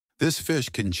This fish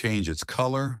can change its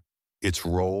color, its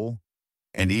role,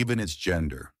 and even its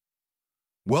gender.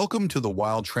 Welcome to the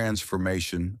wild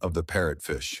transformation of the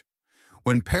parrotfish.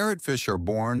 When parrotfish are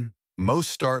born,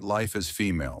 most start life as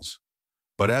females.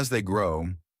 But as they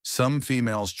grow, some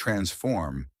females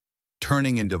transform,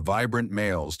 turning into vibrant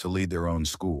males to lead their own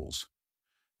schools.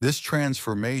 This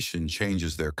transformation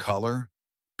changes their color,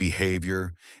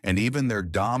 behavior, and even their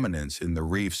dominance in the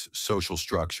reef's social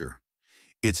structure.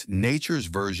 It's nature's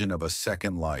version of a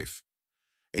second life,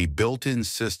 a built-in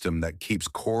system that keeps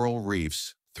coral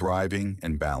reefs thriving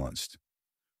and balanced.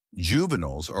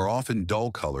 Juveniles are often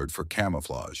dull-colored for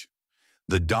camouflage.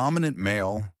 The dominant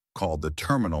male, called the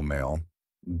terminal male,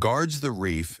 guards the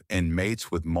reef and mates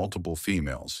with multiple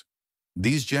females.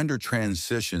 These gender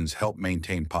transitions help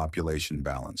maintain population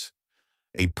balance,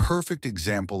 a perfect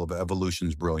example of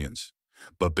evolution's brilliance.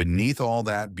 But beneath all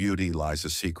that beauty lies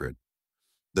a secret.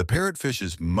 The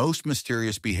parrotfish's most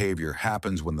mysterious behavior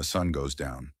happens when the sun goes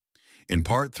down. In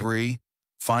part 3,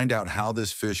 find out how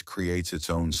this fish creates its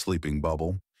own sleeping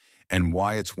bubble and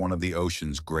why it's one of the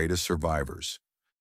ocean's greatest survivors.